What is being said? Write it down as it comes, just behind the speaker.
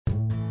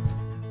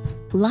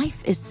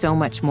Life is so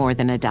much more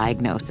than a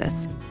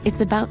diagnosis. It's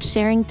about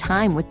sharing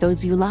time with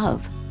those you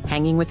love,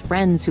 hanging with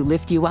friends who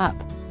lift you up,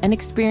 and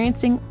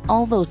experiencing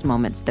all those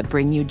moments that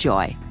bring you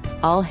joy.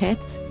 All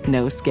hits,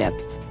 no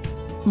skips.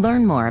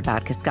 Learn more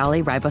about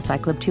Kisqali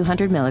Ribociclib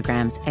 200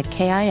 milligrams at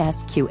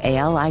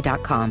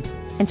KISQALI.com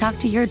and talk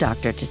to your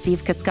doctor to see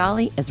if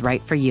Kisqali is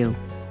right for you.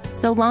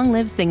 So long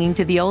live singing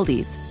to the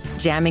oldies,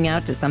 jamming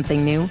out to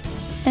something new,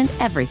 and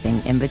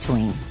everything in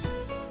between.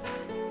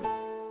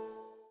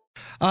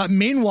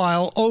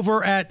 Meanwhile,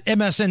 over at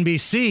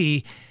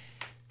MSNBC,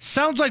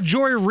 sounds like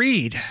Joy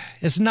Reid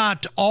is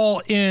not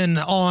all in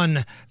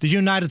on the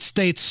United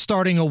States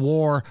starting a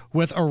war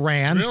with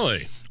Iran.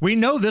 Really? We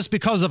know this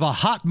because of a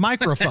hot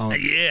microphone.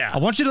 Yeah. I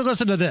want you to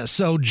listen to this.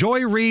 So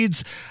Joy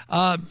Reid's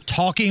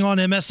talking on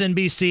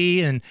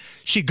MSNBC, and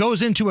she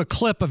goes into a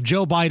clip of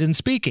Joe Biden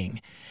speaking.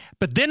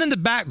 But then in the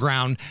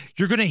background,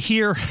 you're going to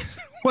hear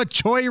what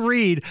Joy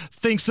Reid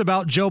thinks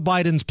about Joe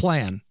Biden's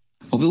plan.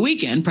 Over the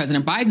weekend,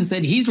 President Biden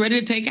said he's ready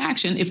to take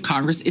action if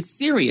Congress is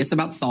serious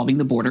about solving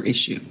the border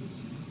issue.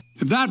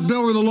 If that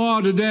bill were the law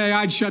today,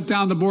 I'd shut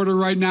down the border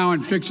right now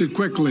and fix it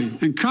quickly.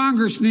 And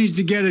Congress needs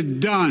to get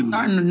it done.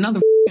 Starting another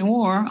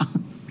war.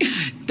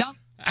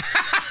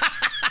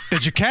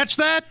 Did you catch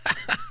that?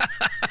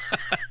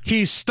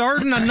 He's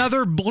starting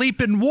another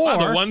bleeping war.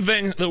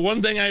 The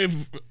one thing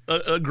I've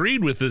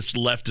agreed with this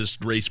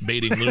leftist race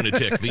baiting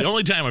lunatic. The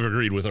only time I've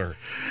agreed with her.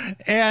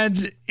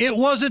 And it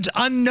wasn't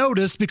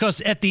unnoticed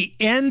because at the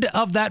end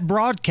of that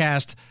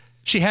broadcast,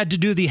 she had to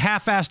do the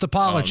half-assed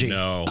apology.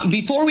 Oh, no.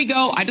 Before we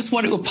go, I just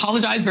want to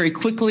apologize very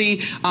quickly.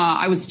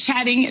 I was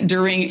chatting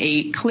during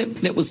a clip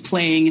that was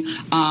playing,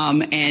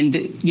 and,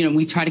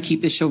 we try to keep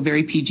this show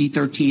very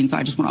PG-13, so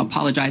I just want to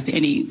apologize to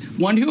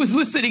anyone who was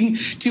listening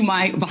to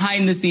my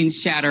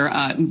behind-the-scenes chatter.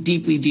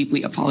 Deeply,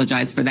 deeply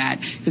apologize for that,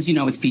 because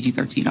it's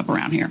PG-13 up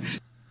around here.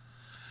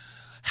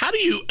 How do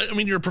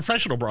you're a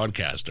professional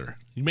broadcaster.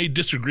 You may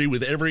disagree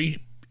with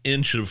every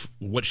inch of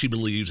what she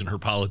believes in her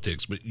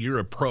politics, but you're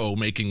a pro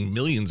making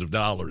millions of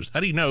dollars.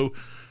 How do you know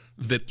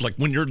that, like,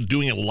 when you're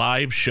doing a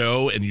live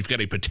show and you've got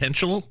a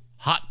potential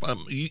hot,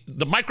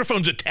 the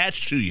microphone's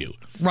attached to you,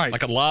 right?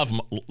 Like a lav,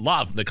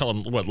 they call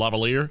them what,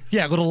 lavalier?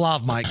 Yeah, a little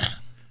lav mic.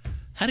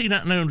 How do you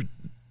not know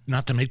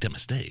not to make that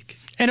mistake?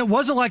 And it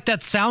wasn't like that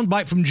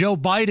soundbite from Joe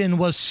Biden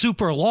was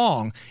super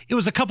long. It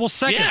was a couple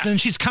seconds, and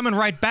she's coming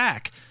right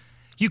back.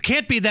 You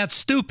can't be that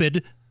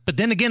stupid. But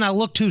then again, I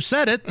looked who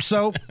said it,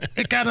 so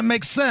it kind of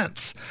makes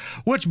sense.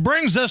 Which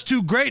brings us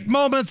to great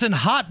moments in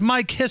hot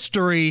mic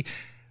history,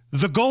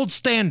 the gold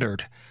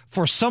standard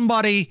for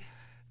somebody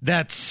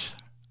that's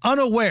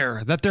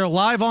unaware that they're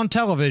live on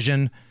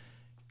television,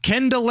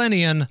 Ken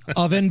Delenian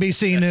of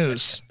NBC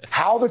News.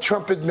 How the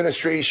Trump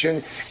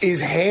administration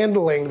is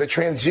handling the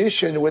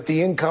transition with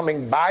the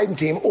incoming Biden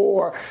team,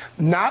 or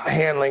not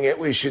handling it,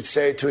 we should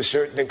say, to a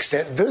certain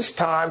extent. This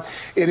time,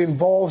 it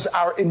involves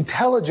our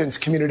intelligence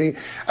community.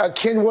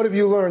 Ken, what have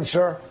you learned,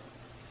 sir?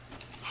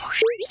 Oh,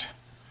 shit.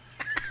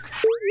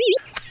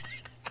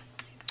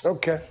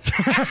 Okay.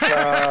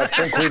 I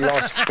think we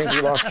lost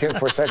Ken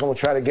for a second. We'll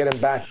try to get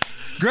him back.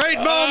 Great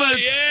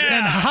moments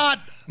in hot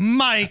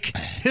mic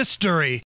history.